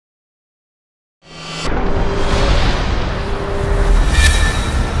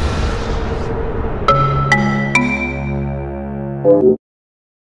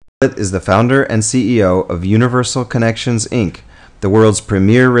Is the founder and CEO of Universal Connections, Inc., the world's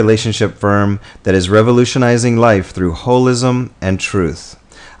premier relationship firm that is revolutionizing life through holism and truth.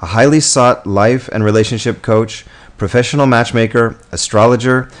 A highly sought life and relationship coach, professional matchmaker,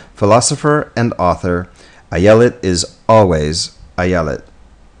 astrologer, philosopher, and author, Ayelet is always Ayelet.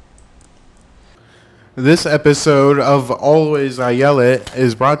 This episode of Always Ayelet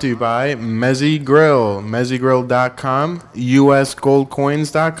is brought to you by Mezzi Grill, mezzigrill.com,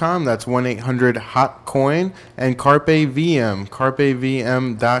 usgoldcoins.com, that's 1-800-HOT-COIN, and Carpe VM,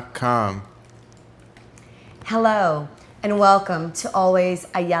 carpevm.com. Hello, and welcome to Always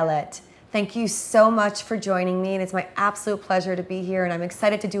Ayelet. Thank you so much for joining me, and it's my absolute pleasure to be here, and I'm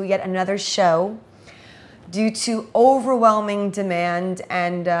excited to do yet another show. Due to overwhelming demand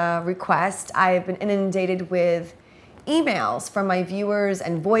and request, I've been inundated with emails from my viewers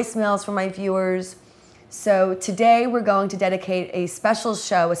and voicemails from my viewers. So today we're going to dedicate a special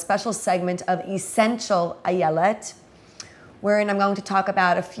show, a special segment of Essential Ayelet, wherein I'm going to talk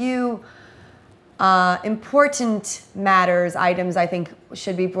about a few important matters, items I think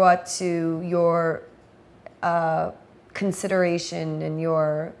should be brought to your consideration and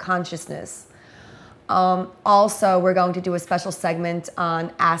your consciousness. Also, we're going to do a special segment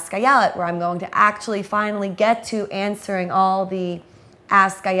on Ask Ayelet, where I'm going to actually finally get to answering all the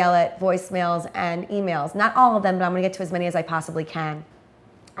Ask Ayelet voicemails and emails. Not all of them, but I'm going to get to as many as I possibly can.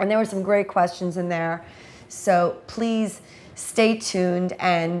 And there were some great questions in there, so please stay tuned,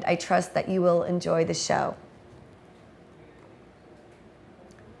 and I trust that you will enjoy the show.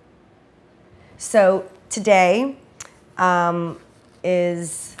 So today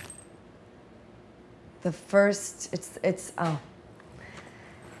is the first,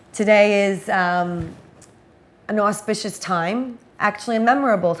 today is an auspicious time, actually a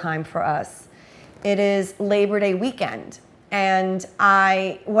memorable time for us. It is Labor Day weekend. And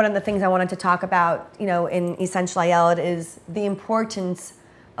one of the things I wanted to talk about, in Essential Ayelet is the importance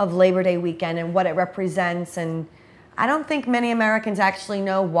of Labor Day weekend and what it represents. And I don't think many Americans actually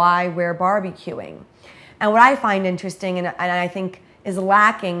know why we're barbecuing. And what I find interesting, and I think is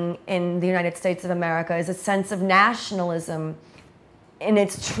lacking in the United States of America, is a sense of nationalism in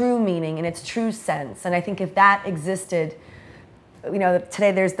its true meaning, in its true sense. And I think if that existed,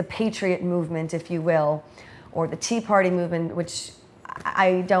 today there's the patriot movement, if you will, or the Tea Party movement, which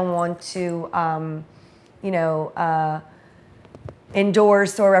I don't want to,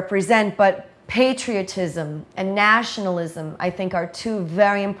 endorse or represent, but patriotism and nationalism, I think, are two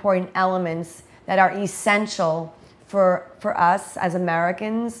very important elements that are essential for us as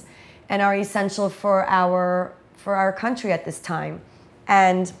Americans and are essential for our country at this time.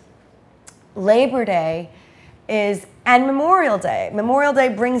 And Labor Day and Memorial Day. Memorial Day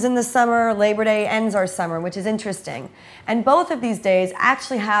brings in the summer, Labor Day ends our summer, which is interesting. And both of these days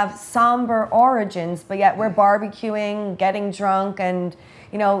actually have somber origins, but yet we're barbecuing, getting drunk, and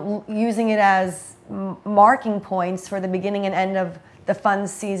using it as marking points for the beginning and end of the fun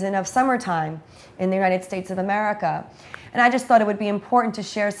season of summertime in the United States of America. And I just thought it would be important to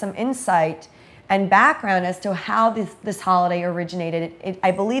share some insight and background as to how this holiday originated.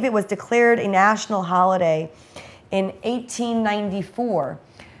 I believe it was declared a national holiday in 1894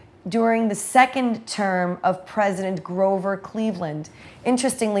 during the second term of President Grover Cleveland.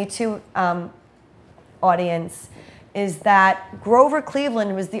 Interestingly, too, audience, is that Grover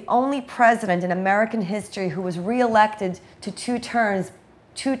Cleveland was the only president in American history who was reelected to two terms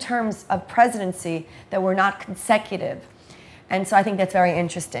of presidency that were not consecutive. And so I think that's very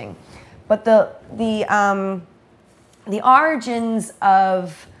interesting. But the origins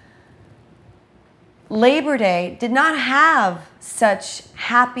of Labor Day did not have such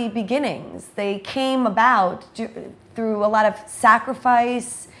happy beginnings. They came about through a lot of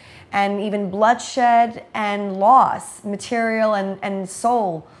sacrifice and even bloodshed and loss, material and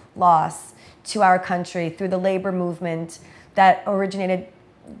soul loss to our country through the labor movement that originated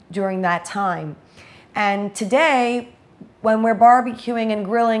during that time. And today, when we're barbecuing and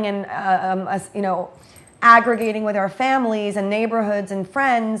grilling and aggregating with our families and neighborhoods and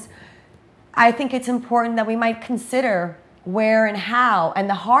friends, I think it's important that we might consider where and how, and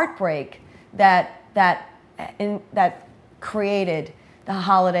the heartbreak that created the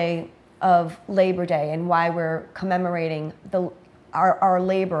holiday of Labor Day and why we're commemorating our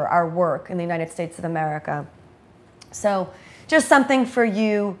labor, our work in the United States of America. So just something for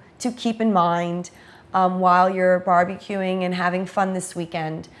you to keep in mind while you're barbecuing and having fun this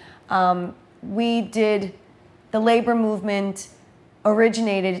weekend. The labor movement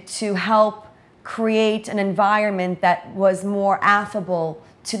originated to help create an environment that was more affable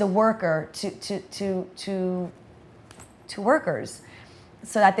to the worker, to workers.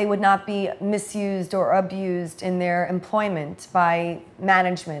 so that they would not be misused or abused in their employment by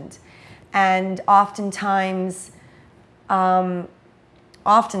management. And oftentimes, I'm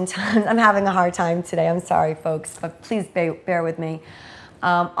having a hard time today. I'm sorry, folks, but please bear with me.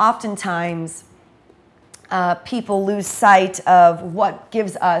 Oftentimes, people lose sight of what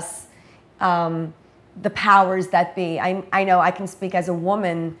gives us the powers that be. I know I can speak as a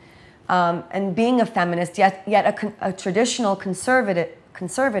woman, and being a feminist, yet a traditional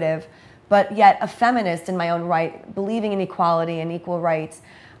conservative, but yet a feminist in my own right, believing in equality and equal rights.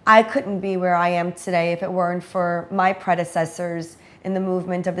 I couldn't be where I am today if it weren't for my predecessors in the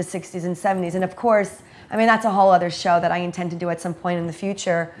movement of the 60s and 70s. And of course, I mean, that's a whole other show that I intend to do at some point in the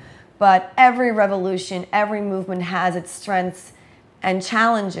future. But every revolution, every movement has its strengths and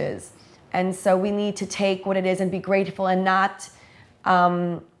challenges. And so we need to take what it is and be grateful and not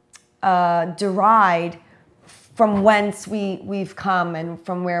deride from whence we've come and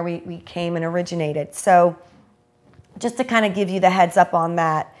from where we came and originated. So just to kind of give you the heads up on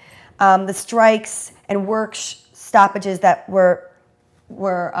that, the strikes and work stoppages that were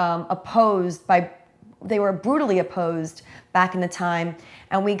opposed they were brutally opposed back in the time,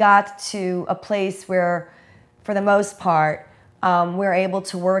 and we got to a place where, for the most part, we're able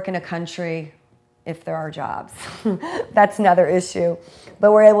to work in a country if there are jobs. That's another issue.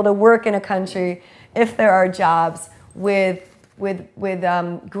 But we're able to work in a country if there are jobs with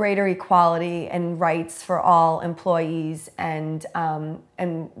greater equality and rights for all employees, and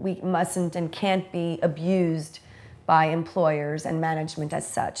we mustn't and can't be abused by employers and management as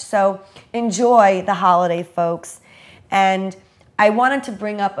such. So enjoy the holiday, folks. And I wanted to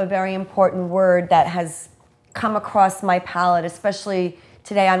bring up a very important word that has come across my palate, especially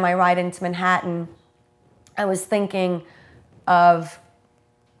today on my ride into Manhattan. I was thinking of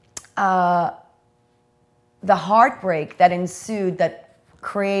the heartbreak that ensued that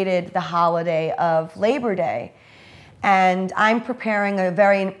created the holiday of Labor Day. And I'm preparing a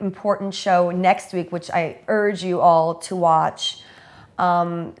very important show next week, which I urge you all to watch.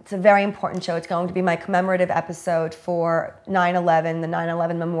 It's a very important show. It's going to be my commemorative episode for 9/11, the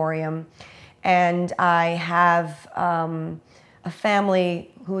 9/11 Memoriam. And I have a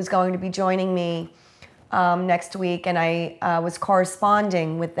family who is going to be joining me next week, and I was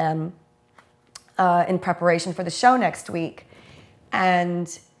corresponding with them in preparation for the show next week.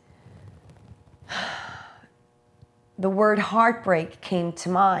 And the word heartbreak came to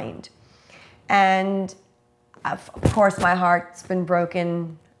mind. And of course, my heart's been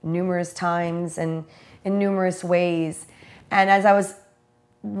broken numerous times and in numerous ways. And as I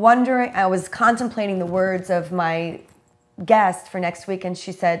was contemplating the words of my guest for next week, and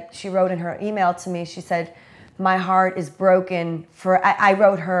she wrote in her email to me, she said, my heart is broken for, I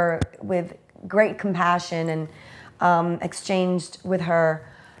wrote her with great compassion and exchanged with her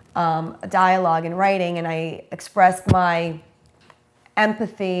a dialogue in writing, and I expressed my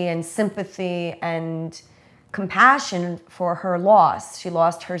empathy and sympathy and compassion for her loss. She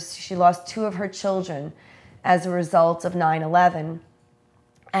lost two of her children as a result of 9/11.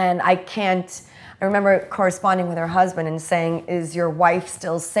 And I remember corresponding with her husband and saying, is your wife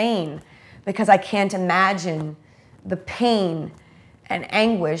still sane? Because I can't imagine the pain and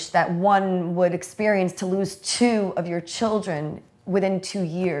anguish that one would experience to lose two of your children within 2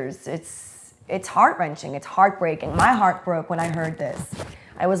 years. It's heart-wrenching, it's heartbreaking. My heart broke when I heard this.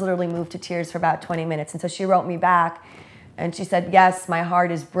 I was literally moved to tears for about 20 minutes. And so she wrote me back and she said, yes, my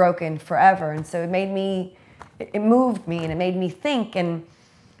heart is broken forever. And so it moved me, and it made me think, and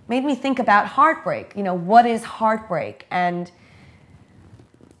made me think about heartbreak. You know, what is heartbreak? And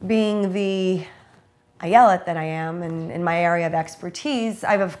being the Ayelet that I am, and in my area of expertise,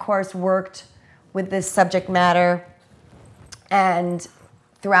 I've of course worked with this subject matter and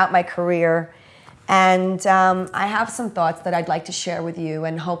throughout my career. And I have some thoughts that I'd like to share with you,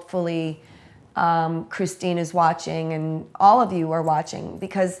 and hopefully Christine is watching and all of you are watching,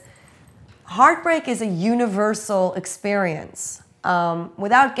 because heartbreak is a universal experience.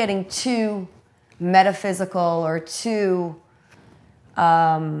 Without getting too metaphysical or too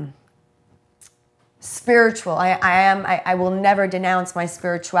spiritual, I will never denounce my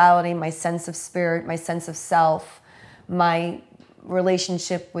spirituality, my sense of spirit, my sense of self, my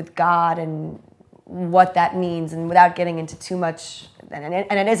relationship with God and what that means, and without getting into too much, and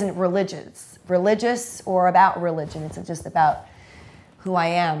it isn't religious or about religion, it's just about who I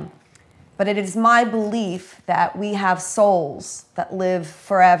am. But it is my belief that we have souls that live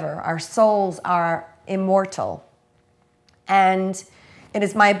forever. Our souls are immortal. And it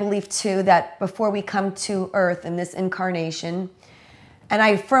is my belief too that before we come to earth in this incarnation, and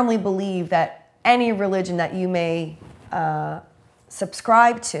I firmly believe that any religion that you may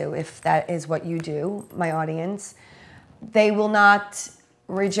subscribe to, if that is what you do, my audience, they will not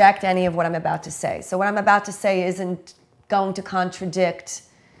reject any of what I'm about to say. So what I'm about to say isn't going to contradict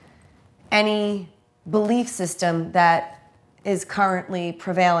any belief system that is currently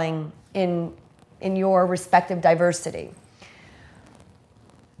prevailing in your respective diversity.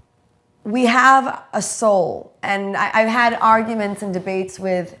 We have a soul, and I've had arguments and debates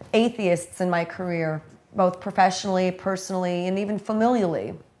with atheists in my career, both professionally, personally, and even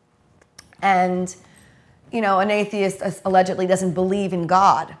familially. And, you know, an atheist allegedly doesn't believe in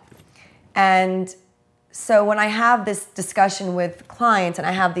God. And so when I have this discussion with clients and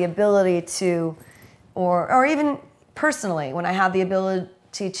I have the ability to, or even personally, when I have the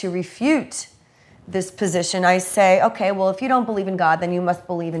ability to refute this position, I say, okay, well, if you don't believe in God, then you must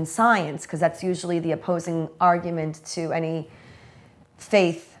believe in science, because that's usually the opposing argument to any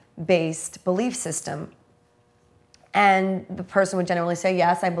faith-based belief system. And the person would generally say,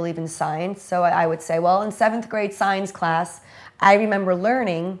 yes, I believe in science. So I would say, well, in 7th grade science class, I remember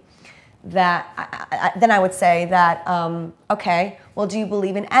learning that, then I would say that, okay, well, do you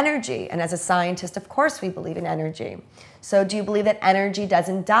believe in energy? And as a scientist, of course we believe in energy. So do you believe that energy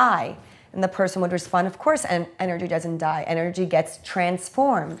doesn't die? And the person would respond, of course, energy doesn't die. Energy gets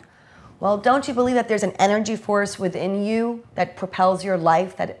transformed. Well, don't you believe that there's an energy force within you that propels your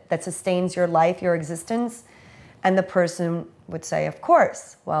life, that sustains your life, your existence? And the person would say, of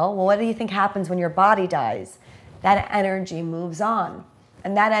course. Well, what do you think happens when your body dies? That energy moves on.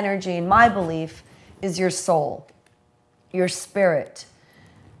 And that energy, in my belief, is your soul, your spirit,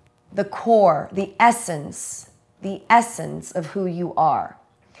 the core, the essence of who you are.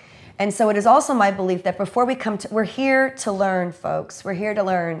 And so it is also my belief that before we come to, we're here to learn, folks. We're here to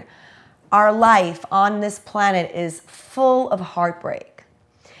learn. Our life on this planet is full of heartbreak.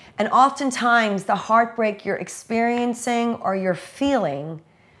 And oftentimes the heartbreak you're experiencing or you're feeling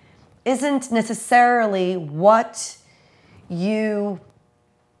isn't necessarily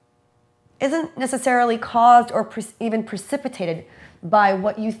caused or even precipitated by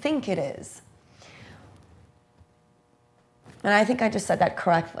what you think it is. And I think I just said that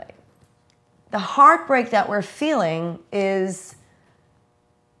correctly. The heartbreak that we're feeling is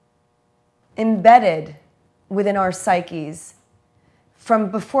embedded within our psyches from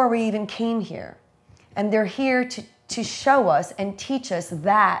before we even came here. And they're here to show us and teach us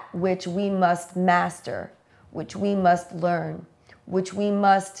that which we must master, which we must learn, which we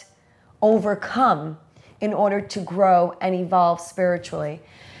must overcome in order to grow and evolve spiritually.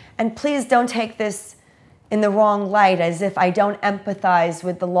 And please don't take this in the wrong light, as if I don't empathize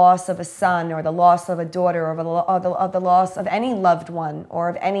with the loss of a son or the loss of a daughter or the loss of any loved one or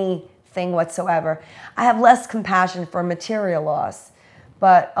of anything whatsoever. I have less compassion for material loss,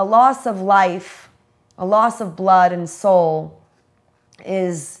 but a loss of life, a loss of blood and soul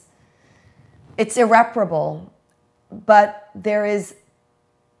it's irreparable, but there is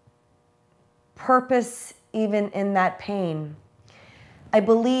purpose even in that pain. I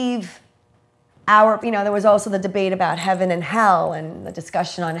believe there was also the debate about heaven and hell and the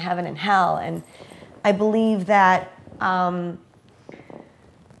discussion on heaven and hell. And I believe that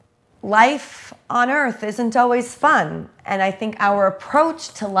life on earth isn't always fun. And I think our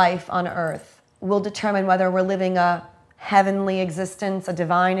approach to life on earth will determine whether we're living a heavenly existence, a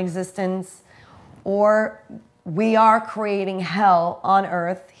divine existence, or we are creating hell on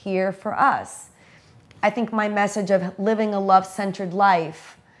earth here for us. I think my message of living a love-centered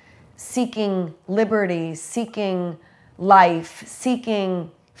life, seeking liberty, seeking life,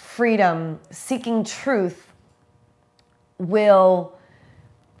 seeking freedom, seeking truth will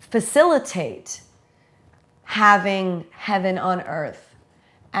facilitate having heaven on earth.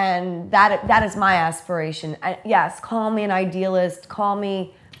 And that is my aspiration. Yes, call me an idealist,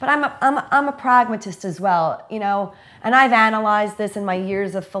 but I'm a pragmatist as well, and I've analyzed this in my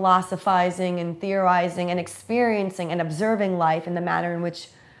years of philosophizing and theorizing and experiencing and observing life in the manner in which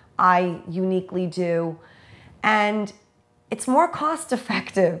I uniquely do. And it's more cost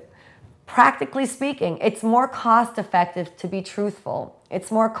effective, practically speaking. It's more cost effective to be truthful.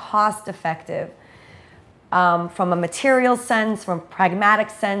 It's more cost effective from a material sense, from a pragmatic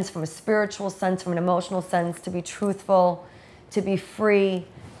sense, from a spiritual sense, from an emotional sense, to be truthful, to be free,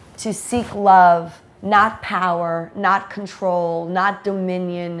 to seek love, not power, not control, not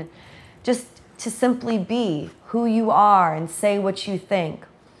dominion, just to simply be who you are and say what you think.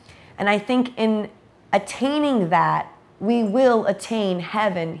 And I think in attaining that, we will attain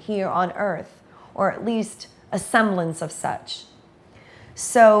heaven here on earth, or at least a semblance of such.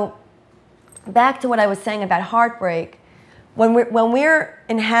 So back to what I was saying about heartbreak,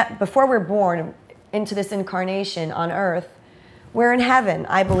 before we're born into this incarnation on earth, we're in heaven.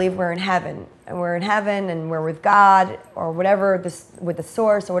 I believe we're in heaven. And we're in heaven and we're with God or whatever, this, with the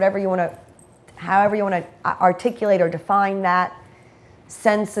source or whatever you want to, however you want to articulate or define that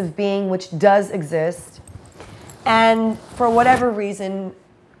sense of being which does exist. And for whatever reason,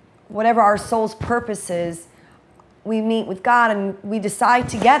 whatever our soul's purpose is, we meet with God and we decide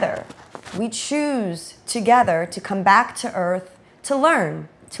together. We choose together to come back to earth to learn,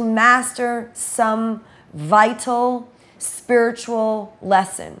 to master some vital spiritual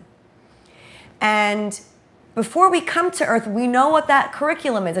lesson. And before we come to earth, we know what that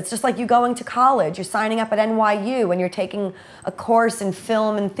curriculum is. It's just like you going to college. You're signing up at NYU and you're taking a course in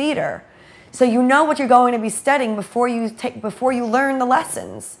film and theater. So you know what you're going to be studying before you learn the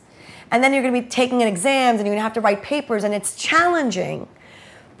lessons. And then you're going to be taking exams and you're going to have to write papers, and it's challenging.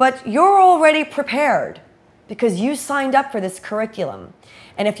 But you're already prepared because you signed up for this curriculum.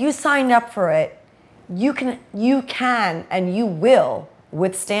 And if you signed up for it, you can and you will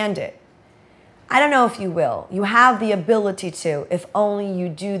withstand it. I don't know if you will. You have the ability to, if only you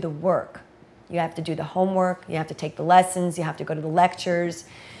do the work. You have to do the homework. You have to take the lessons. You have to go to the lectures.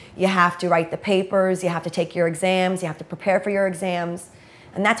 You have to write the papers. You have to take your exams. You have to prepare for your exams.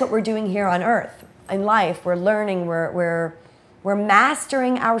 And that's what we're doing here on earth. In life, we're learning, we're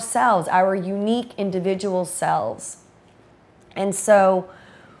mastering ourselves, our unique individual selves. And so,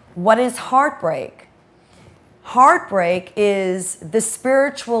 what is heartbreak? Heartbreak is the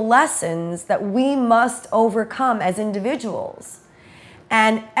spiritual lessons that we must overcome as individuals.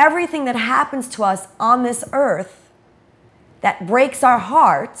 And everything that happens to us on this earth that breaks our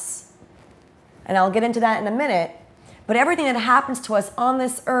hearts, and I'll get into that in a minute, but everything that happens to us on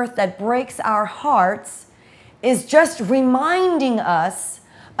this earth that breaks our hearts is just reminding us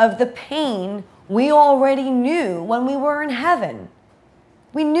of the pain we already knew when we were in heaven.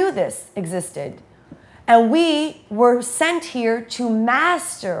 We knew this existed. And we were sent here to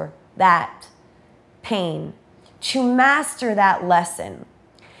master that pain, to master that lesson.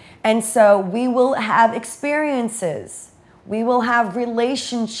 And so we will have experiences. We will have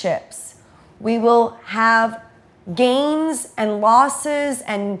relationships. We will have gains and losses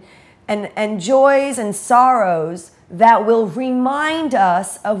and joys and sorrows that will remind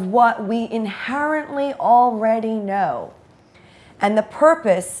us of what we inherently already know. And the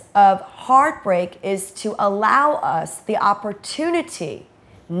purpose of heartbreak is to allow us the opportunity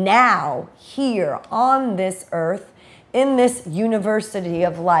now, here on this earth, in this university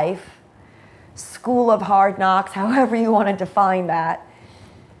of life, school of hard knocks, however you want to define that,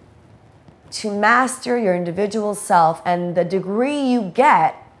 to master your individual self. And the degree you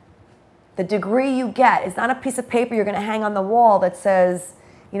get is not a piece of paper you're going to hang on the wall that says,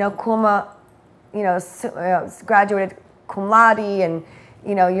 graduated cum laude, and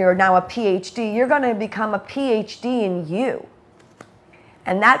you're now a PhD. You're going to become a PhD in you.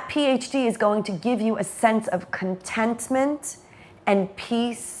 And that PhD is going to give you a sense of contentment and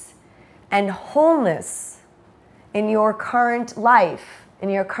peace and wholeness in your current life, in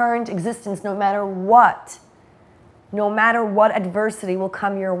your current existence, no matter what adversity will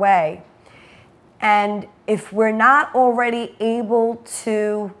come your way. And if we're not already able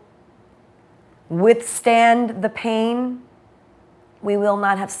to withstand the pain, we will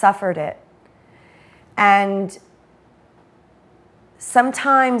not have suffered it. And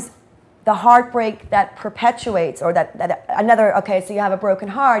sometimes the heartbreak that perpetuates, or so you have a broken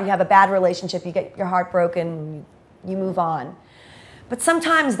heart, you have a bad relationship, you get your heart broken, you move on. But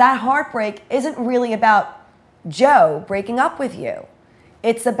sometimes that heartbreak isn't really about Joe breaking up with you.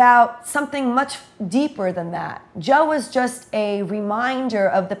 It's about something much deeper than that. Joe is just a reminder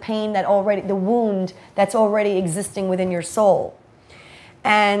of the pain the wound that's already existing within your soul.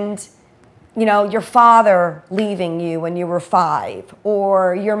 And, your father leaving you when you were 5,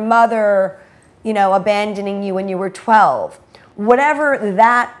 or your mother, abandoning you when you were 12. Whatever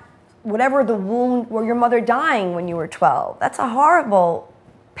the wound, or your mother dying when you were 12, that's a horrible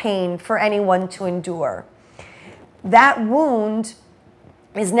pain for anyone to endure. That wound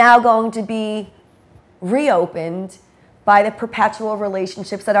is now going to be reopened by the perpetual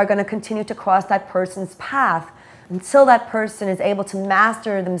relationships that are going to continue to cross that person's path until that person is able to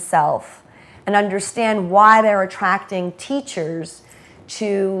master themselves and understand why they're attracting teachers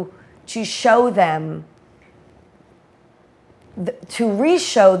to show them, to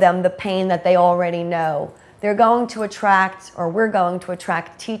re-show them the pain that they already know. They're going to attract, or we're going to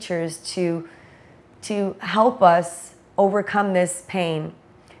attract teachers to help us overcome this pain,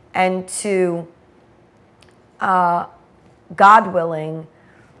 and to, God willing,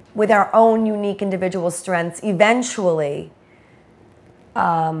 with our own unique individual strengths, eventually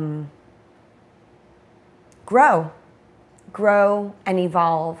grow grow, and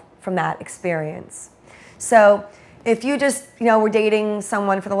evolve from that experience. So if you just, were dating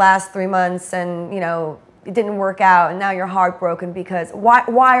someone for the last 3 months and, it didn't work out and now you're heartbroken because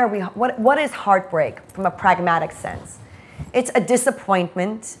what is heartbreak from a pragmatic sense? It's a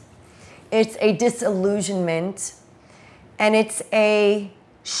disappointment, it's a disillusionment, and it's a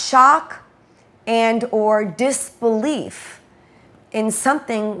shock and or disbelief in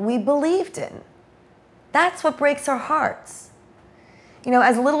something we believed in. That's what breaks our hearts.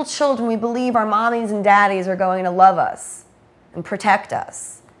 As little children, we believe our mommies and daddies are going to love us and protect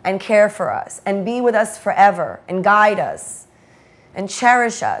us and care for us and be with us forever and guide us and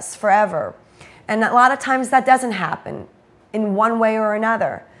cherish us forever. And a lot of times that doesn't happen in one way or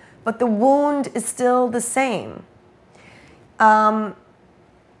another, but the wound is still the same.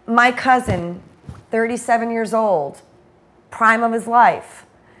 My cousin, 37 years old, prime of his life,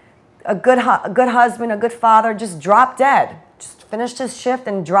 a good husband, a good father, just dropped dead. Just finished his shift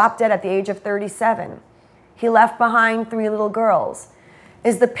and dropped dead at the age of 37. He left behind 3 little girls.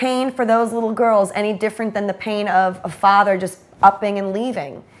 Is the pain for those little girls any different than the pain of a father just upping and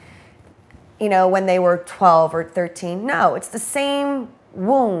leaving, when they were 12 or 13? No, it's the same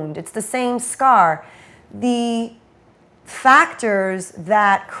wound. It's the same scar. The factors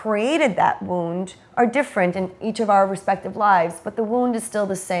that created that wound are different in each of our respective lives, but the wound is still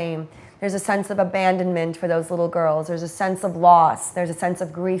the same. There's a sense of abandonment for those little girls. There's a sense of loss. There's a sense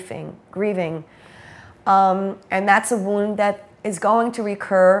of grieving. And that's a wound that is going to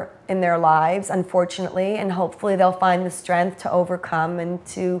recur in their lives, unfortunately, and hopefully they'll find the strength to overcome and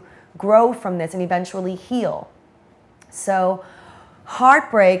to grow from this and eventually heal. So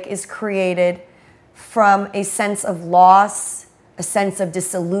heartbreak is created from a sense of loss, a sense of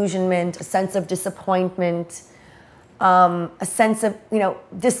disillusionment, a sense of disappointment, a sense of,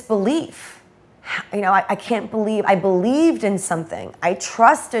 disbelief. I can't believe, I believed in something. I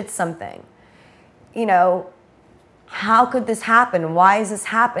trusted something. How could this happen? Why is this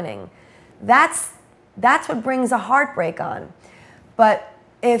happening? That's what brings a heartbreak on. But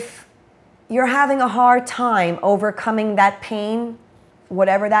if you're having a hard time overcoming that pain,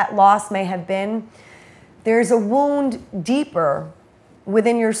 whatever that loss may have been, there's a wound deeper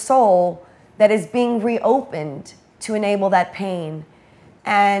within your soul that is being reopened to enable that pain.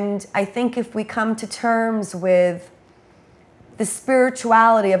 And I think if we come to terms with the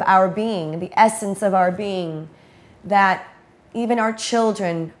spirituality of our being, the essence of our being, that even our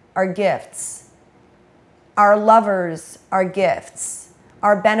children are gifts, our lovers are gifts,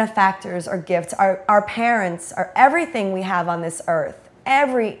 our benefactors are gifts, our parents are everything we have on this earth.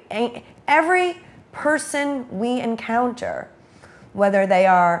 Every person we encounter, whether they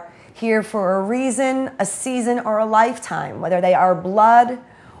are here for a reason, a season, or a lifetime, whether they are blood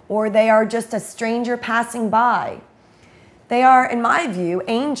or they are just a stranger passing by, they are, in my view,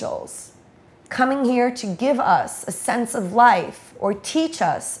 angels coming here to give us a sense of life or teach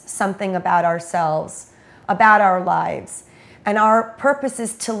us something about ourselves, about our lives. And our purpose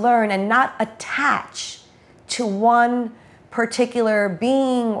is to learn and not attach to one particular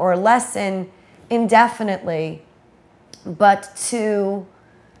being or lesson indefinitely, but to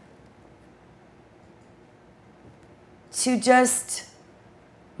just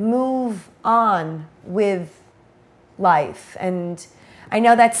move on with life. And I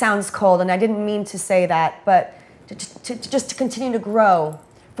know that sounds cold, and I didn't mean to say that, but just to continue to grow.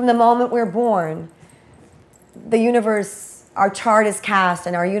 From the moment we're born, the universe, our chart is cast,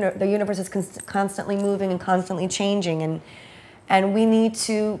 and the universe is constantly moving and constantly changing, and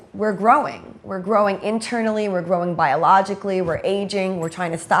we're growing. We're growing internally, we're growing biologically, we're aging, we're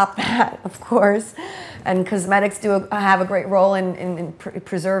trying to stop that, of course. And cosmetics have a great role in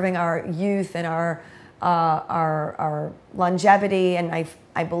preserving our youth and our longevity, and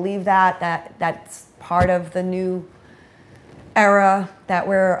I believe that's part of the new era that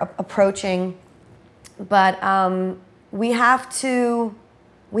we're approaching. But we have to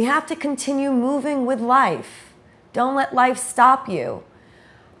continue moving with life. Don't let life stop you.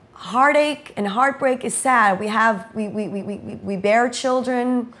 Heartache and heartbreak is sad. We bear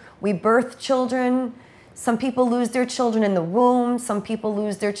children, we birth children. Some people lose their children in the womb. Some people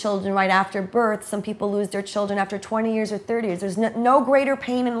lose their children right after birth. Some people lose their children after 20 years or 30 years. There's no greater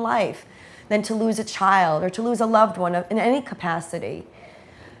pain in life than to lose a child or to lose a loved one in any capacity.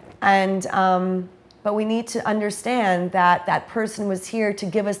 And but we need to understand that that person was here to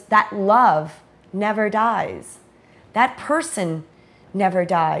give us that love never dies. That person never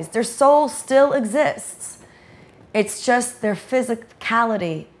dies. Their soul still exists. It's just their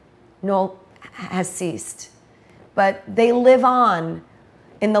physicality has ceased. But they live on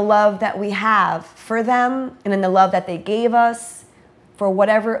in the love that we have for them and in the love that they gave us for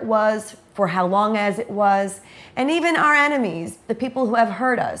whatever it was, for how long as it was, and even our enemies, the people who have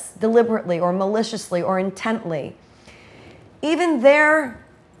hurt us deliberately or maliciously or intently. Even their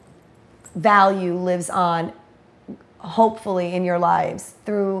value lives on, hopefully, in your lives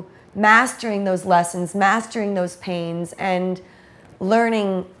through mastering those lessons, mastering those pains, and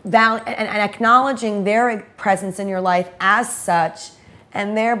learning and acknowledging their presence in your life as such,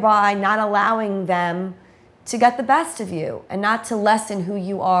 and thereby not allowing them to get the best of you and not to lessen who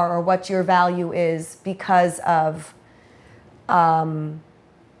you are or what your value is because of how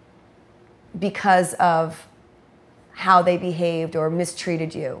they behaved or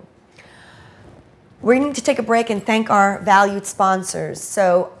mistreated you. We need to take a break and thank our valued sponsors.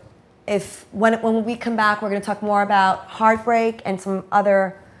 So when we come back, we're going to talk more about Heartbreak and some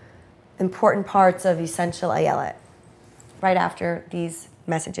other important parts of Essential Ayelet right after these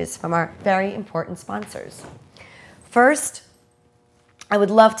messages from our very important sponsors. First, I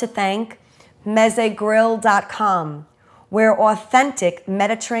would love to thank mezegrill.com, where authentic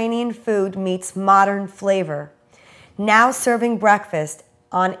Mediterranean food meets modern flavor. Now serving breakfast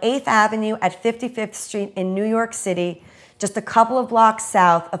on 8th Avenue at 55th Street in New York City, just a couple of blocks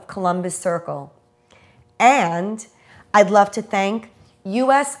south of Columbus Circle. And I'd love to thank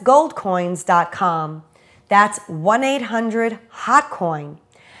usgoldcoins.com. That's 1-800-HOT-COIN.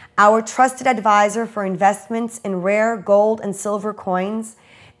 Our trusted advisor for investments in rare gold and silver coins.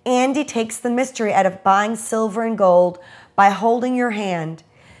 Andy takes the mystery out of buying silver and gold by holding your hand.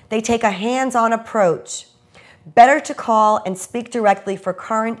 They take a hands-on approach. Better to call and speak directly for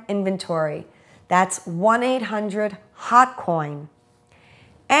current inventory. That's 1-800-HOT-COIN.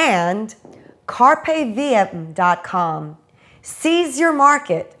 And carpeviem.com. Seize your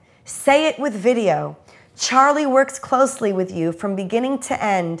market. Say it with video. Charlie works closely with you from beginning to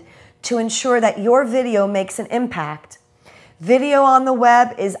end to ensure that your video makes an impact. Video on the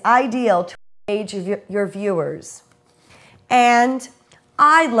web is ideal to engage your viewers. And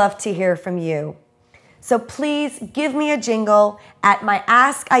I'd love to hear from you. So please give me a jingle at my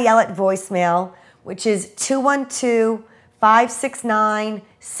Ask Ayelet voicemail, which is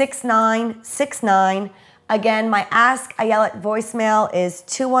 212-569-6969. Again, my Ask Ayelet voicemail is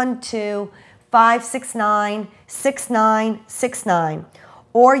 212-569-6969.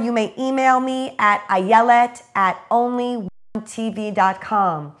 Or you may email me at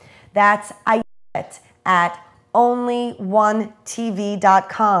ayelet@onlyonetv.com. That's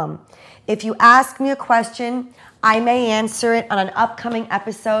ayelet@onlyonetv.com. If you ask me a question, I may answer it on an upcoming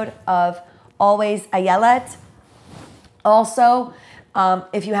episode of Always Ayelet. Also,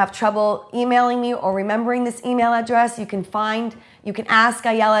 if you have trouble emailing me or remembering this email address, you can ask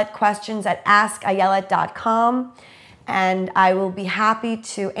Ayelet questions at askayelet.com, and I will be happy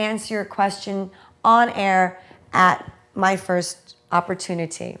to answer your question on air at my first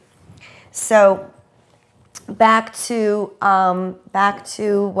opportunity. So back to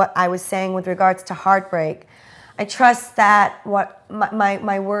what I was saying with regards to heartbreak. I trust that what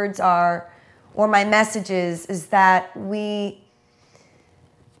my words are, or my messages, is that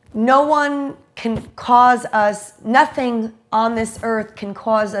no one can cause us, nothing on this earth can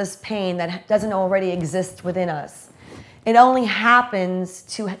cause us pain that doesn't already exist within us. It only happens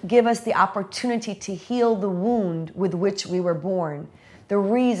to give us the opportunity to heal the wound with which we were born. The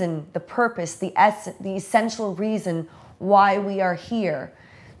reason, the purpose, the essence, the essential reason why we are here,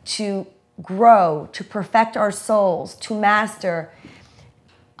 to grow, to perfect our souls, to master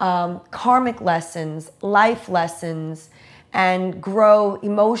karmic lessons, life lessons, and grow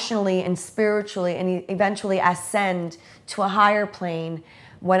emotionally and spiritually, and eventually ascend to a higher plane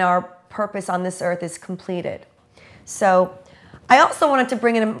when our purpose on this earth is completed. So I also wanted to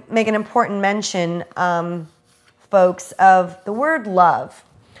make an important mention, folks, of the word love.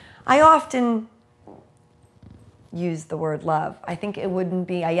 I often use the word love. I think it wouldn't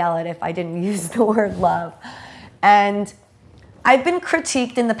be Ayelet if I didn't use the word love. And I've been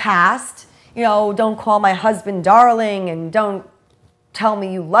critiqued in the past, don't call my husband darling, and don't tell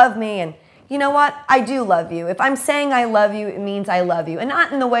me you love me. And you know what? I do love you. If I'm saying I love you, it means I love you. And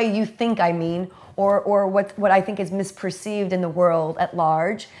not in the way you think I mean, or what I think is misperceived in the world at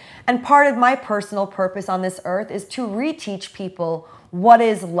large. And part of my personal purpose on this earth is to reteach people what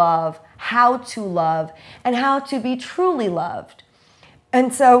is love, how to love, and how to be truly loved.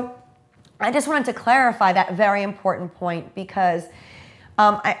 And so I just wanted to clarify that very important point, because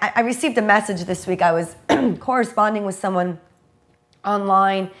I received a message this week. I was corresponding with someone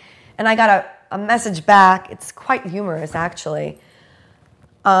online, and I got a message back. It's quite humorous, actually,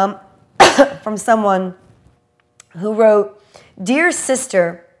 from someone who wrote, "Dear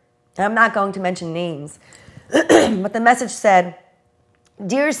sister," and I'm not going to mention names, but the message said,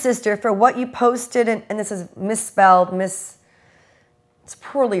 "Dear sister, for what you posted," and this is misspelled, it's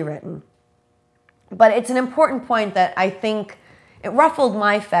poorly written. But it's an important point that I think it ruffled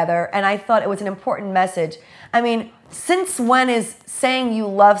my feather, and I thought it was an important message. I mean, since when is saying you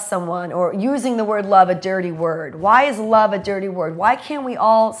love someone or using the word love a dirty word? Why is love a dirty word? Why can't we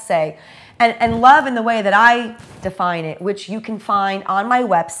all say, and love in the way that I define it, which you can find on my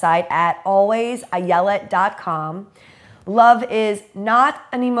website at alwaysayelet.com. Love is not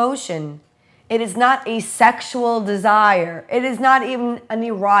an emotion. It is not a sexual desire. It is not even an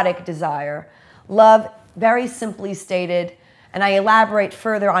erotic desire. Love, very simply stated, and I elaborate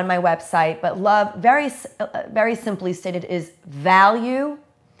further on my website, but love, very simply stated, is value,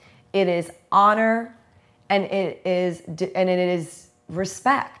 it is honor, and it is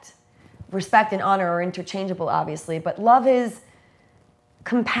respect. Respect and honor are interchangeable, obviously, but love is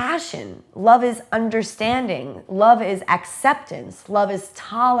compassion. Love is understanding. Love is acceptance. Love is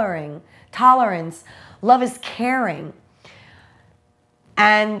tolerance. Love is caring.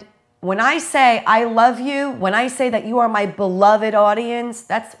 And when I say I love you, when I say that you are my beloved audience,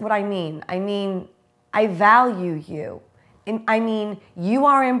 that's what I mean. I mean, I value you. I mean, you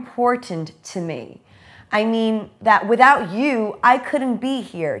are important to me. I mean that without you, I couldn't be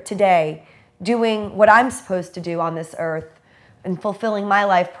here today doing what I'm supposed to do on this earth and fulfilling my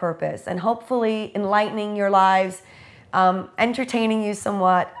life purpose and hopefully enlightening your lives, entertaining you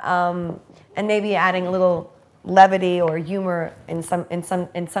somewhat, and maybe adding a little levity or humor in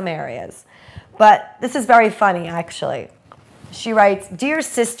some areas. But this is very funny, actually. She writes, "Dear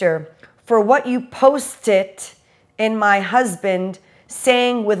sister, for what you posted in my husband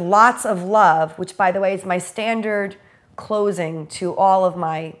saying with lots of love," which, by the way, is my standard closing to all of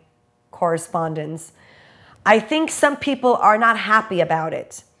my correspondence, "I think some people are not happy about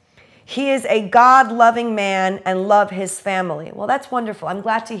it. He is a God-loving man and love his family." Well, that's wonderful. I'm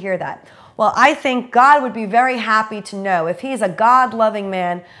glad to hear that. Well, I think God would be very happy to know, if he's a God-loving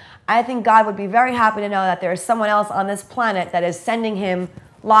man, I think God would be very happy to know that there is someone else on this planet that is sending him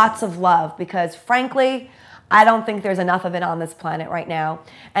lots of love, because frankly, I don't think there's enough of it on this planet right now.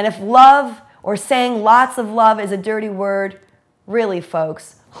 And if love or saying lots of love is a dirty word, really,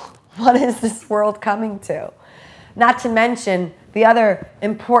 folks, what is this world coming to? Not to mention, the other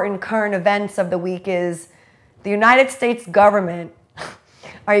important current events of the week is the United States government.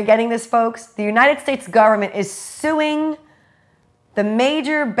 Are you getting this, folks? The United States government is suing the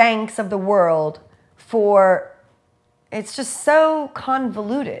major banks of the world for, it's just so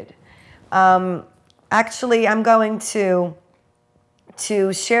convoluted. Actually, I'm going to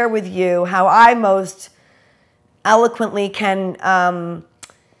share with you how I most eloquently can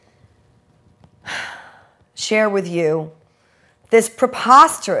share with you this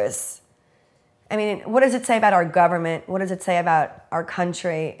preposterous, I mean, what does it say about our government? What does it say about our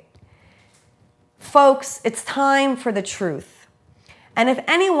country? Folks, it's time for the truth. And if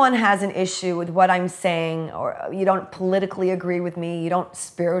anyone has an issue with what I'm saying, or you don't politically agree with me, you don't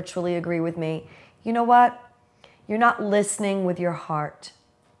spiritually agree with me, you know what? You're not listening with your heart.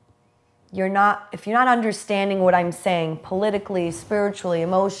 If you're not understanding what I'm saying politically, spiritually,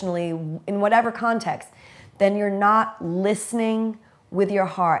 emotionally, in whatever context, then you're not listening with your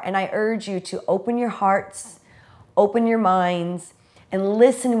heart. And I urge you to open your hearts, open your minds, and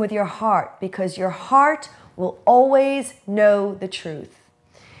listen with your heart, because your heart will always know the truth.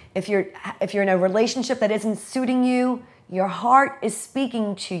 If you're in a relationship that isn't suiting you, your heart is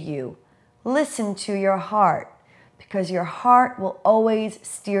speaking to you. Listen to your heart, because your heart will always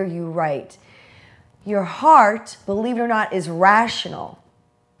steer you right. Your heart, believe it or not, is rational.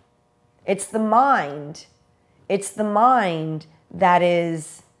 It's the mind. It's the mind that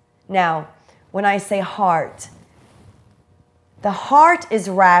is, now, when I say heart, the heart is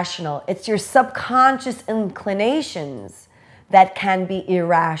rational. It's your subconscious inclinations that can be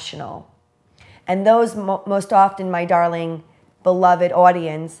irrational. And those most often, my darling, beloved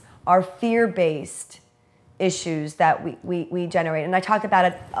audience, are fear-based issues that we generate. And I talked about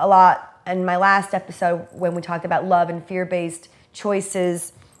it a lot in my last episode when we talked about love and fear-based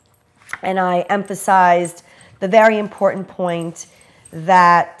choices. And I emphasized the very important point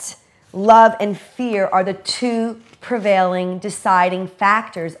that love and fear are the two prevailing deciding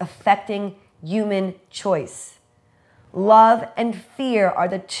factors affecting human choice. Love and fear are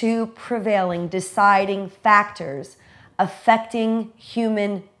the two prevailing deciding factors affecting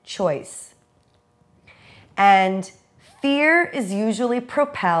human choice. And fear is usually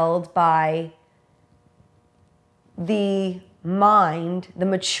propelled by the mind, the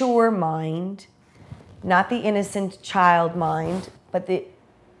mature mind, not the innocent child mind, but the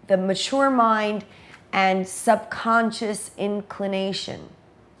mature mind and subconscious inclination.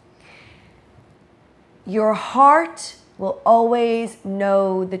 Your heart will always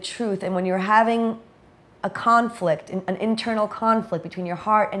know the truth. And when you're having a conflict, an internal conflict between your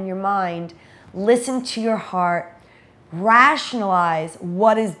heart and your mind, listen to your heart, rationalize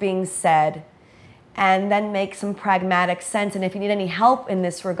what is being said, and then make some pragmatic sense. And if you need any help in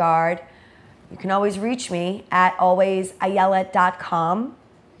this regard, you can always reach me at alwaysayelet.com.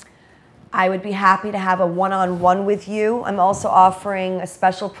 I would be happy to have a one-on-one with you. I'm also offering a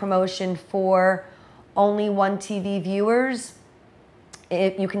special promotion for onlyonetv viewers.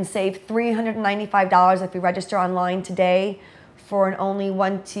 You can save $395 if you register online today for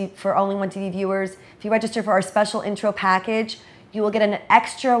onlyonetv viewers. If you register for our special intro package, you will get an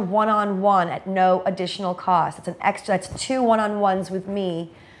extra one-on-one at no additional cost. That's 2 one-on-ones with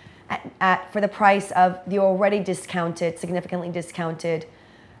me for the price of the already discounted, significantly discounted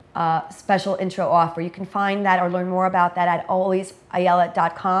special intro offer. You can find that or learn more about that at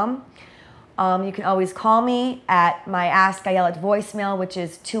alwaysayelet.com. You can always call me at my Ask Ayelet voicemail, which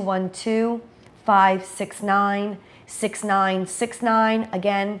is 212-569-6969.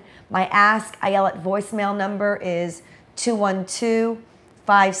 Again, my Ask Ayelet voicemail number is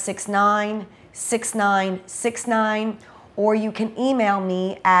 212-569-6969. Or you can email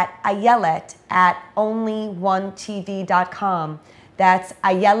me at ayelet@onlyonetv.com. That's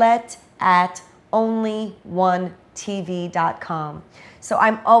ayelet@onlyonetv.com. So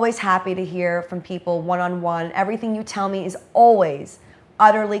I'm always happy to hear from people one-on-one. Everything you tell me is always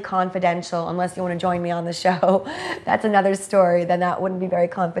utterly confidential, unless you want to join me on the show. That's another story. Then that wouldn't be very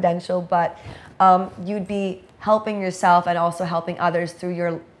confidential. But you'd be helping yourself and also helping others through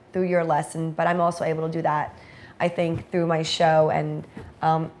your lesson. But I'm also able to do that, I think, through my show and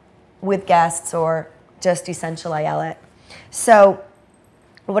with guests or just Essential Ayelet. So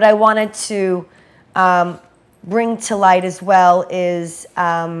what I wanted to bring to light as well is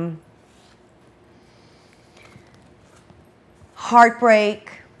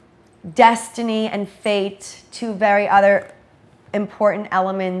heartbreak, destiny, and fate, two very other important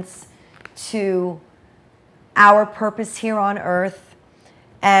elements to our purpose here on earth.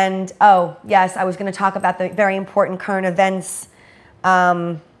 And, oh, yes, I was going to talk about the very important current events.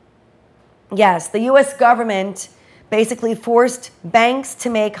 Yes, the U.S. government basically forced banks to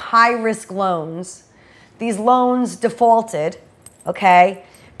make high-risk loans. These loans defaulted, okay?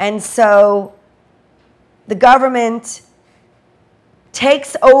 And so the government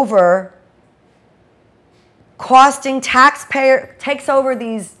takes over takes over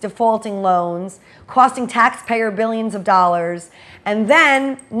these defaulting loans, costing taxpayer billions of dollars, and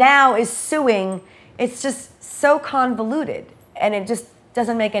then now is suing. It's just so convoluted, and it just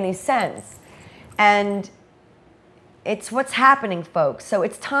doesn't make any sense. And it's what's happening, folks. So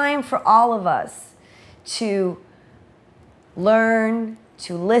it's time for all of us to learn,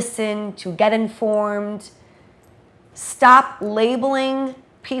 to listen, to get informed. Stop labeling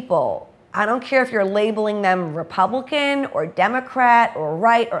people. I don't care if you're labeling them Republican or Democrat or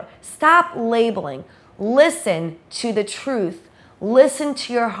right, or stop labeling. Listen to the truth. Listen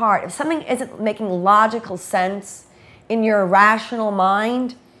to your heart. If something isn't making logical sense in your rational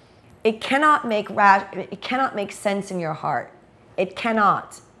mind, it cannot make sense in your heart. It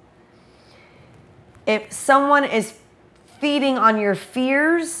cannot. If someone is feeding on your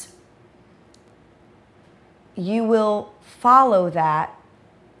fears, you will follow that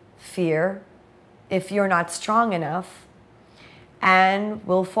fear if you're not strong enough, and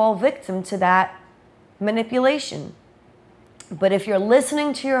will fall victim to that manipulation. But if you're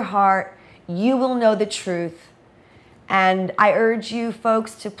listening to your heart, you will know the truth. And I urge you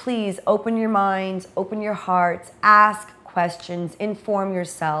folks to please open your minds, open your hearts, ask questions, inform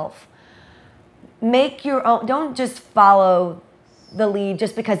yourself. Make your own, don't just follow the lead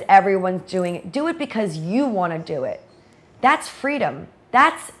just because everyone's doing it. Do it because you want to do it. That's freedom.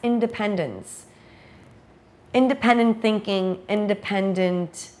 That's independence. Independent thinking,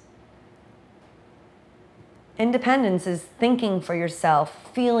 independence is thinking for yourself,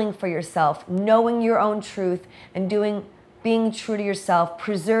 feeling for yourself, knowing your own truth, and being true to yourself,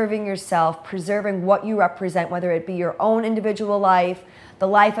 preserving what you represent, whether it be your own individual life, the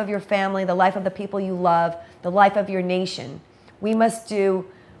life of your family, the life of the people you love, the life of your nation. We must do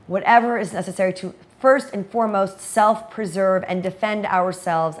whatever is necessary to first and foremost self-preserve and defend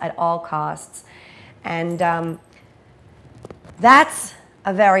ourselves at all costs. And that's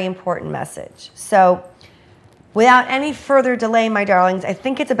a very important message. So without any further delay, my darlings, I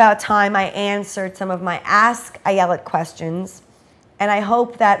think it's about time I answered some of my Ask Ayelet questions. And I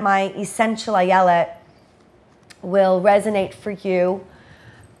hope that my Essential Ayelet will resonate for you,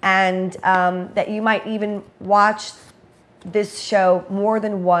 and that you might even watch this show more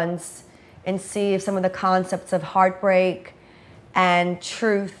than once and see if some of the concepts of heartbreak and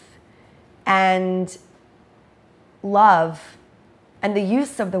truth and love and the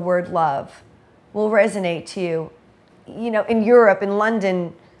use of the word love will resonate to you. You know, in Europe, in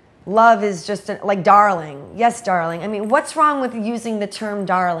London, love is just like darling. Yes, darling. I mean, what's wrong with using the term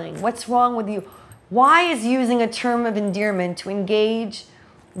darling? What's wrong with you? Why is using a term of endearment to engage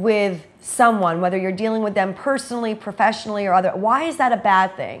with someone, whether you're dealing with them personally, professionally, or other, why is that a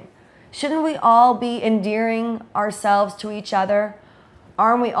bad thing? Shouldn't we all be endearing ourselves to each other?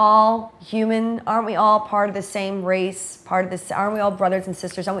 Aren't we all human? Aren't we all part of the same race? Aren't we all brothers and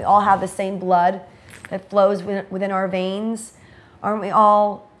sisters? Don't we all have the same blood that flows within our veins? Aren't we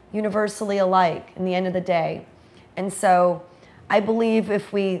all universally alike in the end of the day? And so I believe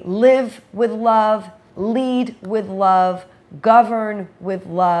if we live with love, lead with love, govern with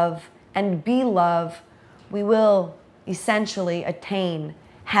love, and be love, we will essentially attain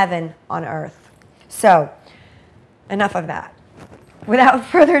heaven on earth. So, enough of that. Without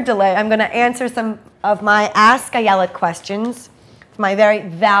further delay, I'm going to answer some of my Ask Ayelet questions for my very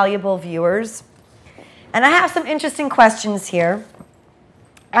valuable viewers. And I have some interesting questions here.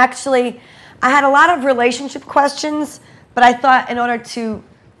 Actually, I had a lot of relationship questions, but I thought in order to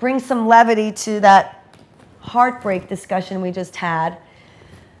bring some levity to that heartbreak discussion we just had,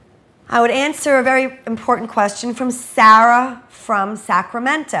 I would answer a very important question from Sarah from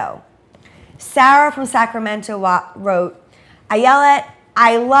Sacramento. Sarah from Sacramento wrote, Ayelet,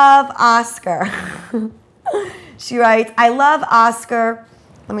 I love Oscar. She writes, I love Oscar.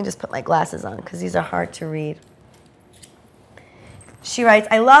 Let me just put my glasses on because these are hard to read. She writes,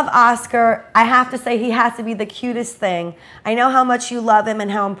 I love Oscar. I have to say he has to be the cutest thing. I know how much you love him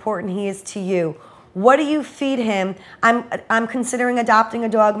and how important he is to you. What do you feed him? I'm considering adopting a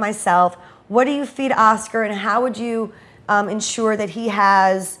dog myself. What do you feed Oscar, and how would you ensure that he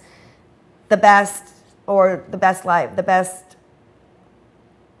has the best life, the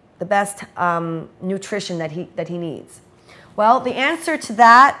best nutrition that he needs? Well, the answer to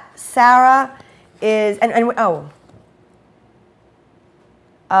that, Sarah, is and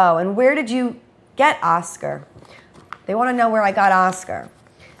where did you get Oscar? They want to know where I got Oscar.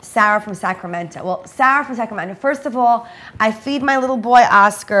 Sarah from Sacramento. Well, Sarah from Sacramento, first of all, I feed my little boy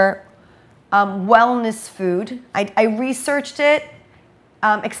Oscar wellness food. I researched it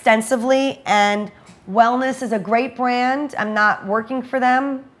extensively, and Wellness is a great brand. I'm not working for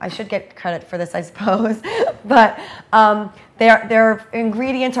them. I should get credit for this, I suppose. But their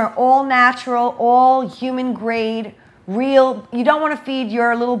ingredients are all natural, all human grade, real. You don't want to feed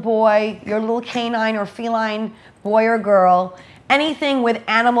your little boy, your little canine or feline boy or girl, anything with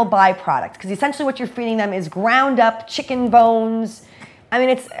animal byproducts, because essentially what you're feeding them is ground up chicken bones. I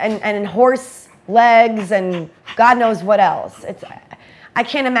mean, and horse legs and God knows what else. I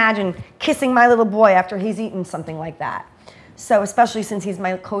can't imagine kissing my little boy after he's eaten something like that. So especially since he's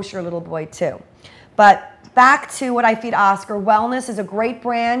my kosher little boy too. But back to what I feed Oscar. Wellness is a great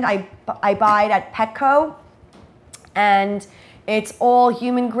brand. I buy it at Petco. And it's all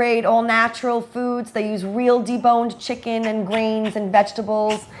human grade, all natural foods. They use real deboned chicken and grains and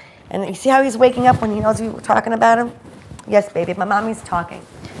vegetables. And you see how he's waking up when he knows we're talking about him? Yes, baby, my mommy's talking.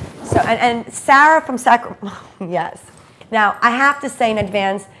 So, and Sarah from Sacramento, yes. Now, I have to say in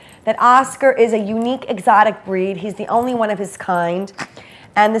advance that Oscar is a unique exotic breed. He's the only one of his kind.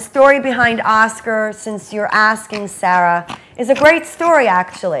 And the story behind Oscar, since you're asking, Sarah, is a great story,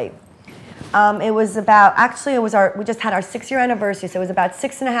 actually. It was about, we just had our 6-year anniversary, so it was about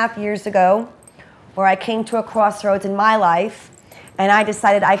 6.5 years ago where I came to a crossroads in my life, and I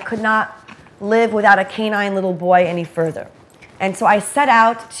decided I could not live without a canine little boy any further. And so I set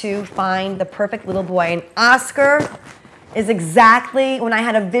out to find the perfect little boy, and Oscar is exactly, when I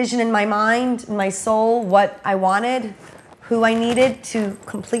had a vision in my mind, in my soul, what I wanted, who I needed to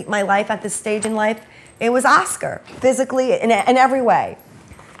complete my life at this stage in life, it was Oscar, physically, in every way.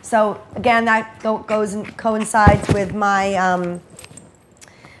 So again, that goes and coincides with my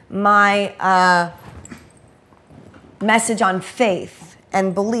message on faith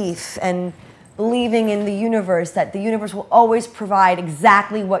and belief and believing in the universe, that the universe will always provide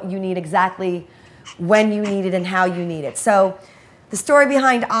exactly what you need, exactly when you need it and how you need it. So the story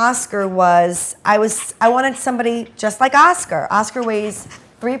behind Oscar was I wanted somebody just like Oscar. Oscar weighs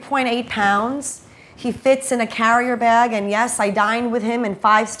 3.8 pounds. He fits in a carrier bag, and yes, I dined with him in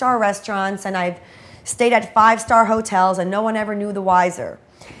 5-star restaurants, and I've stayed at 5-star hotels, and no one ever knew the wiser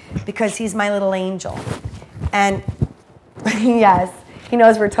because he's my little angel. And yes, he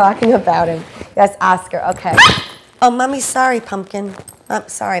knows we're talking about him. Yes, Oscar, okay. Oh, Mommy's sorry, Pumpkin. I'm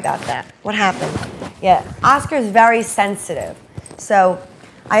sorry about that. What happened? Yeah, Oscar is very sensitive. So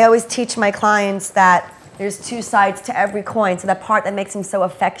I always teach my clients that there's two sides to every coin. So that part that makes him so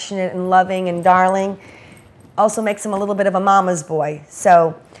affectionate and loving and darling also makes him a little bit of a mama's boy.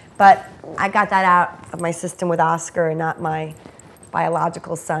 So, but I got that out of my system with Oscar and not my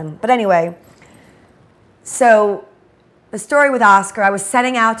biological son. But anyway, so the story with Oscar, I was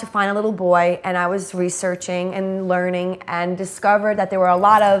setting out to find a little boy, and I was researching and learning and discovered that there were a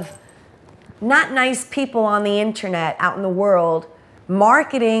lot of not nice people on the internet out in the world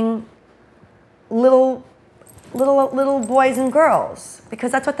marketing little boys and girls,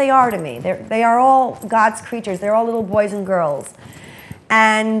 because that's what they are to me. They are all God's creatures. They're all little boys and girls.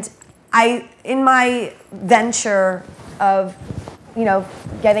 And in my venture of,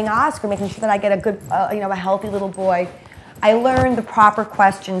 getting Oscar, making sure that I get a good, a healthy little boy, I learned the proper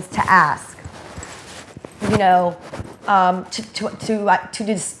questions to ask, to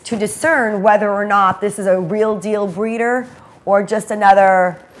discern whether or not this is a real deal breeder or just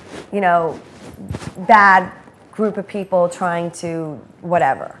another, bad group of people trying to,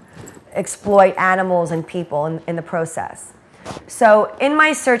 exploit animals and people in the process. So in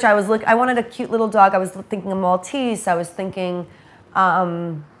my search, I wanted a cute little dog. I was thinking a Maltese. I was thinking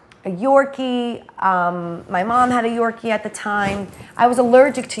a Yorkie. My mom had a Yorkie at the time. I was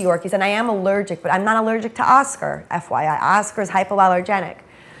allergic to Yorkies, and I am allergic, but I'm not allergic to Oscar, FYI. Oscar is hypoallergenic.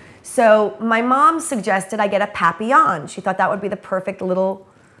 So my mom suggested I get a Papillon. She thought that would be the perfect little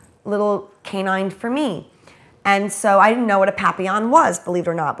canine for me. And so I didn't know what a Papillon was, believe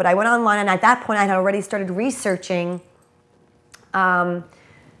it or not. But I went online, and at that point, I had already started researching the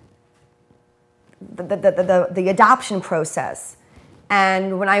adoption process.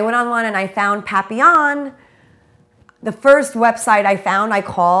 And when I went online and I found Papillon, the first website I found, I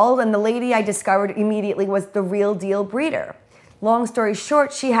called, and the lady I discovered immediately was the real deal breeder. Long story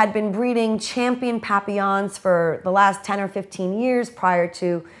short, she had been breeding champion Papillons for the last 10 or 15 years prior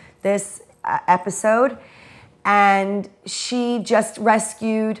to this episode. And she just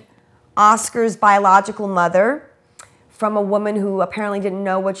rescued Oscar's biological mother from a woman who apparently didn't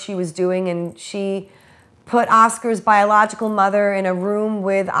know what she was doing, and she put Oscar's biological mother in a room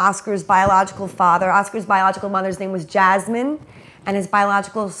with Oscar's biological father. Oscar's biological mother's name was Jasmine, and his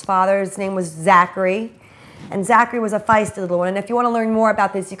biological father's name was Zachary. And Zachary was a feisty little one. And if you want to learn more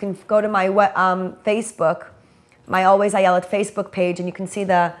about this, you can go to my Facebook, my Always Ayelet Facebook page, and you can see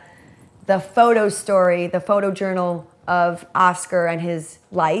the photo story, the photo journal of Oscar and his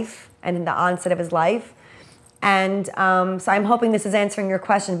life and the onset of his life. And so I'm hoping this is answering your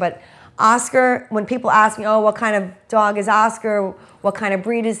question. But Oscar, when people ask me, oh, what kind of dog is Oscar? What kind of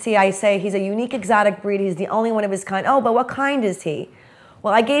breed is he? I say he's a unique exotic breed. He's the only one of his kind. Oh, but what kind is he?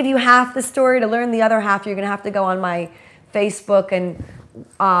 Well, I gave you half the story. To learn the other half, you're going to have to go on my Facebook and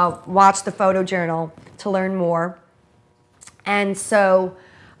watch the photo journal to learn more. And so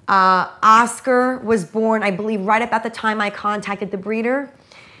Oscar was born, I believe, right about the time I contacted the breeder.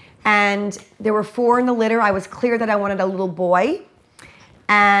 And there were 4 in the litter. I was clear that I wanted a little boy.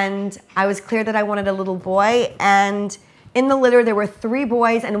 And in the litter, there were 3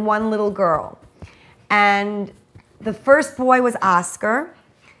 boys and 1 little girl. And the first boy was Oscar.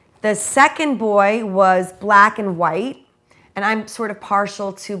 The second boy was black and white. And I'm sort of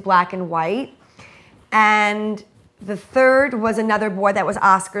partial to black and white. And the third was another boy that was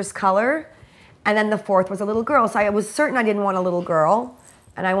Oscar's color. And then the fourth was a little girl. So I was certain I didn't want a little girl.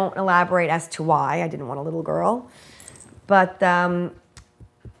 And I won't elaborate as to why I didn't want a little girl. But I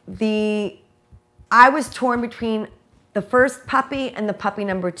was torn between the first puppy and the puppy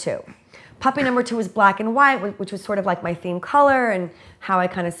number 2. Puppy number 2 was black and white, which was sort of like my theme color and how I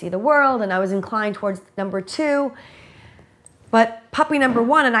kind of see the world. And I was inclined towards number 2. But puppy number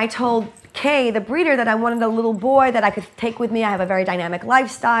 1, and I told Kay, the breeder, that I wanted a little boy that I could take with me. I have a very dynamic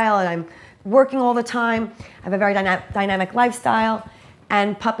lifestyle, and I'm working all the time. I have a very dynamic lifestyle.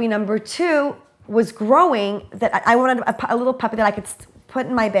 And puppy number 2 was growing, that I wanted a little puppy that I could put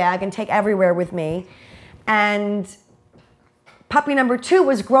in my bag and take everywhere with me. And puppy number 2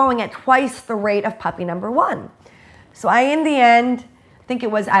 was growing at twice the rate of puppy number 1. So in the end, I think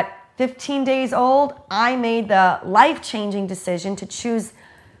it was at 15 days old, I made the life-changing decision to choose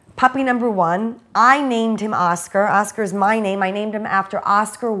puppy number 1. I named him Oscar. Oscar is my name. I named him after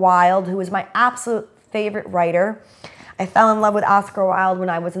Oscar Wilde, who was my absolute favorite writer. I fell in love with Oscar Wilde when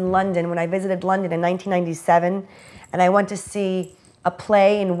I was in London, when I visited London in 1997, and I went to see a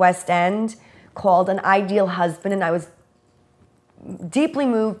play in West End called An Ideal Husband, and I was deeply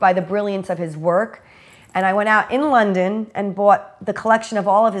moved by the brilliance of his work. And I went out in London and bought the collection of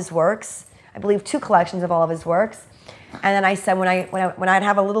all of his works. I believe 2 collections of all of his works. And then I said when I'd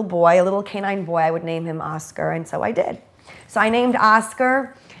have a little boy, a little canine boy, I would name him Oscar, and so I did. So I named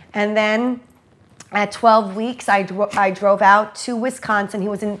Oscar, and then at 12 weeks, I drove out to Wisconsin. He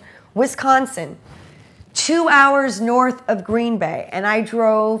was in Wisconsin, 2 hours north of Green Bay, and I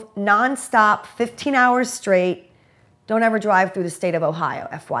drove nonstop, 15 hours straight. Don't ever drive through the state of Ohio,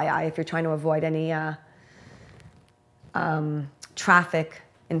 FYI, if you're trying to avoid any traffic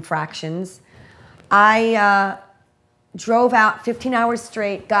infractions. I drove out 15 hours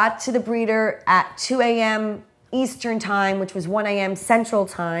straight, got to the breeder at 2 a.m. Eastern time, which was 1 a.m. Central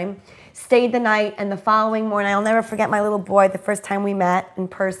time, stayed the night, and the following morning, I'll never forget my little boy, the first time we met in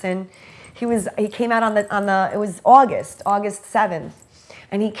person. He came out on the it was August 7th,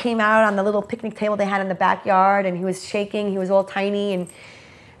 and he came out on the little picnic table they had in the backyard, and he was shaking, he was all tiny,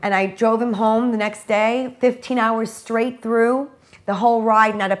 and I drove him home the next day, 15 hours straight through, the whole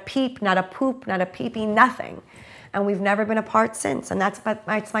ride, not a peep, not a poop, not a pee-pee, nothing. And we've never been apart since, and that's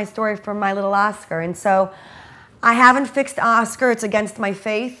my story from my little Oscar. And so I haven't fixed Oscar. It's against my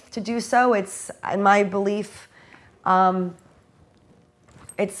faith to do so. It's, in my belief,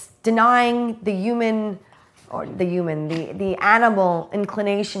 it's denying the animal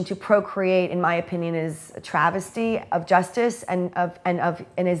inclination to procreate, in my opinion, is a travesty of justice and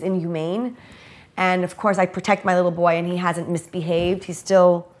is inhumane. And of course, I protect my little boy, and he hasn't misbehaved. He's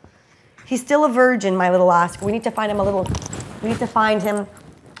still a virgin, my little Oscar. We need to find him.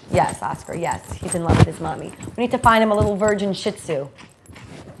 Yes, Oscar, yes. He's in love with his mommy. We need to find him a little virgin Shih Tzu.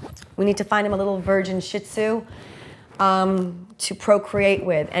 To procreate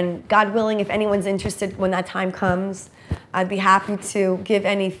with. And God willing, if anyone's interested when that time comes, I'd be happy to give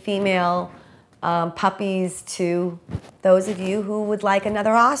any female puppies to those of you who would like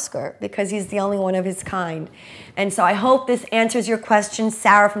another Oscar, because he's the only one of his kind. And so I hope this answers your question,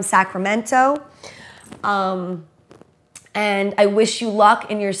 Sarah from Sacramento. And I wish you luck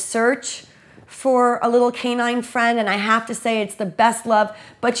in your search for a little canine friend. And I have to say, it's the best love,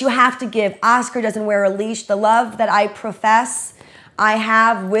 but you have to give. Oscar doesn't wear a leash. The love that I profess, I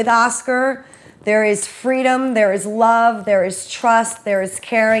have with Oscar, there is freedom, there is love, there is trust, there is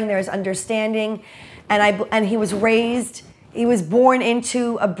caring, there is understanding. And he was born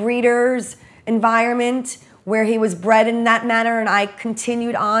into a breeder's environment where he was bred in that manner, and I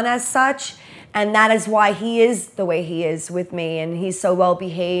continued on as such. And that is why he is the way he is with me, and he's so well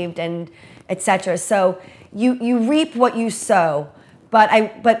behaved, and etc. So you reap what you sow,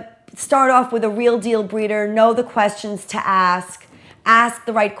 but start off with a real deal breeder. Know the questions to ask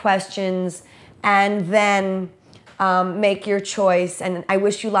the right questions, and then make your choice. And I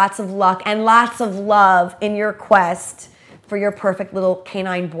wish you lots of luck and lots of love in your quest for your perfect little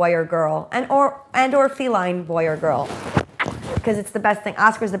canine boy or girl, and or feline boy or girl. Because it's the best thing.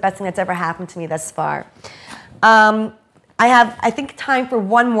 Oscar's the best thing that's ever happened to me thus far. I have, I think, time for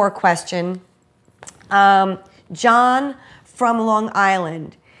one more question. John from Long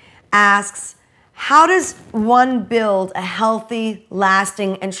Island asks, how does one build a healthy,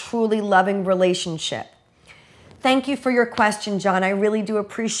 lasting, and truly loving relationship? Thank you for your question, John. I really do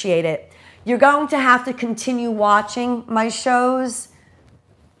appreciate it. You're going to have to continue watching my shows,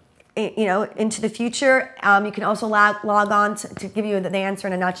 you know, into the future. You can also log on to give you the answer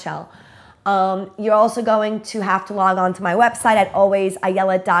in a nutshell. You're also going to have to log on to my website at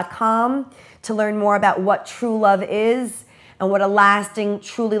alwaysayelet.com to learn more about what true love is and what a lasting,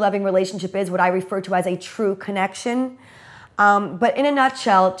 truly loving relationship is, what I refer to as a true connection. But in a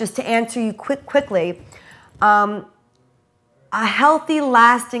nutshell, just to answer you quickly, a healthy,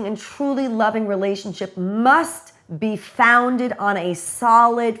 lasting, and truly loving relationship must be founded on a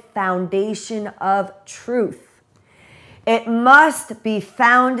solid foundation of truth. It must be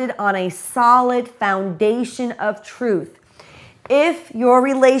founded on a solid foundation of truth. If your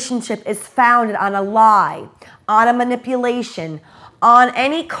relationship is founded on a lie, on a manipulation, on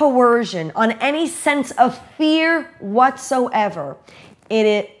any coercion, on any sense of fear whatsoever,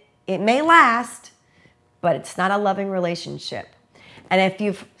 it may last, but it's not a loving relationship. And if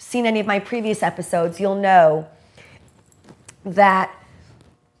you've seen any of my previous episodes, you'll know that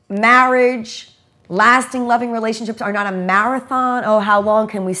marriage, lasting, loving relationships are not a marathon. Oh, how long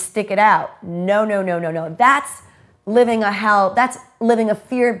can we stick it out? No. That's living a hell. That's living a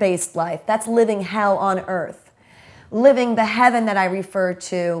fear-based life. That's living hell on earth. Living the heaven that I refer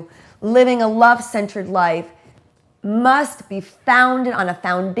to, living a love-centered life, must be founded on a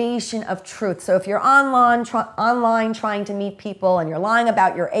foundation of truth. So if you're online trying to meet people and you're lying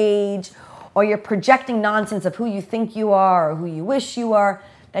about your age, or you're projecting nonsense of who you think you are or who you wish you are,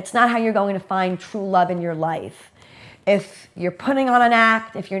 that's not how you're going to find true love in your life. if you're putting on an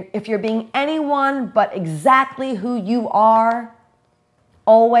act, if you're being anyone but exactly who you are,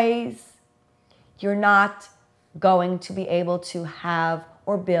 always, you're not going to be able to have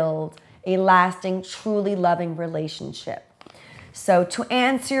or build a lasting, truly loving relationship. So to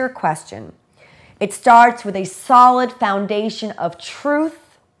answer your question, it starts with a solid foundation of truth.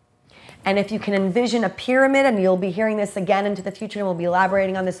 And if you can envision a pyramid, and you'll be hearing this again into the future, and we'll be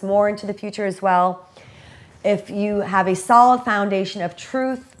elaborating on this more into the future as well. If you have a solid foundation of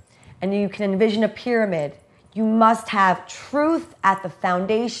truth and you can envision a pyramid, you must have truth at the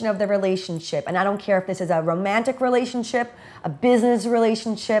foundation of the relationship. And I don't care if this is a romantic relationship, a business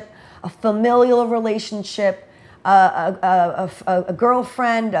relationship, a familial relationship, a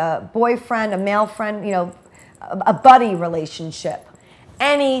girlfriend, a boyfriend, a male friend, you know, a buddy relationship.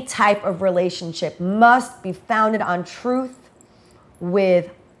 Any type of relationship must be founded on truth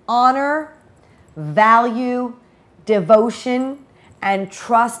with honor, value, devotion, and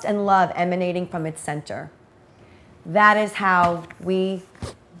trust and love emanating from its center. That is how we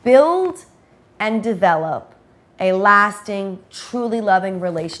build and develop a lasting, truly loving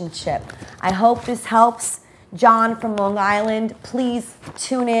relationship. I hope this helps. John from Long Island, please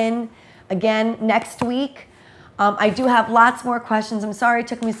tune in again next week. I do have lots more questions. I'm sorry it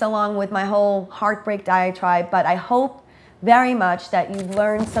took me so long with my whole heartbreak diatribe, but I hope very much that you've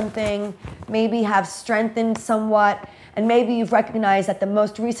learned something, maybe have strengthened somewhat, and maybe you've recognized that the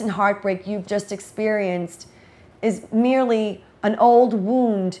most recent heartbreak you've just experienced is merely an old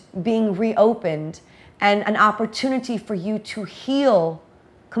wound being reopened and an opportunity for you to heal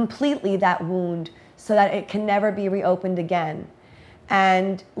completely that wound so that it can never be reopened again.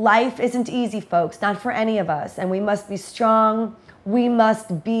 And life isn't easy, folks, not for any of us. And we must be strong, we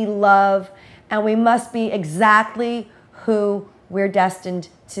must be love, and we must be exactly who we're destined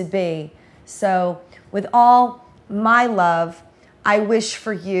to be. So with all my love, I wish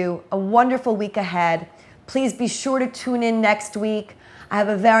for you a wonderful week ahead. Please be sure to tune in next week. I have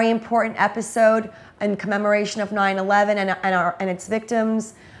a very important episode in commemoration of 9/11 and its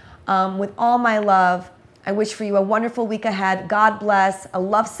victims. With all my love, I wish for you a wonderful week ahead. God bless, a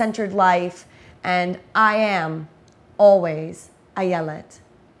love-centered life, and I am always Ayelet.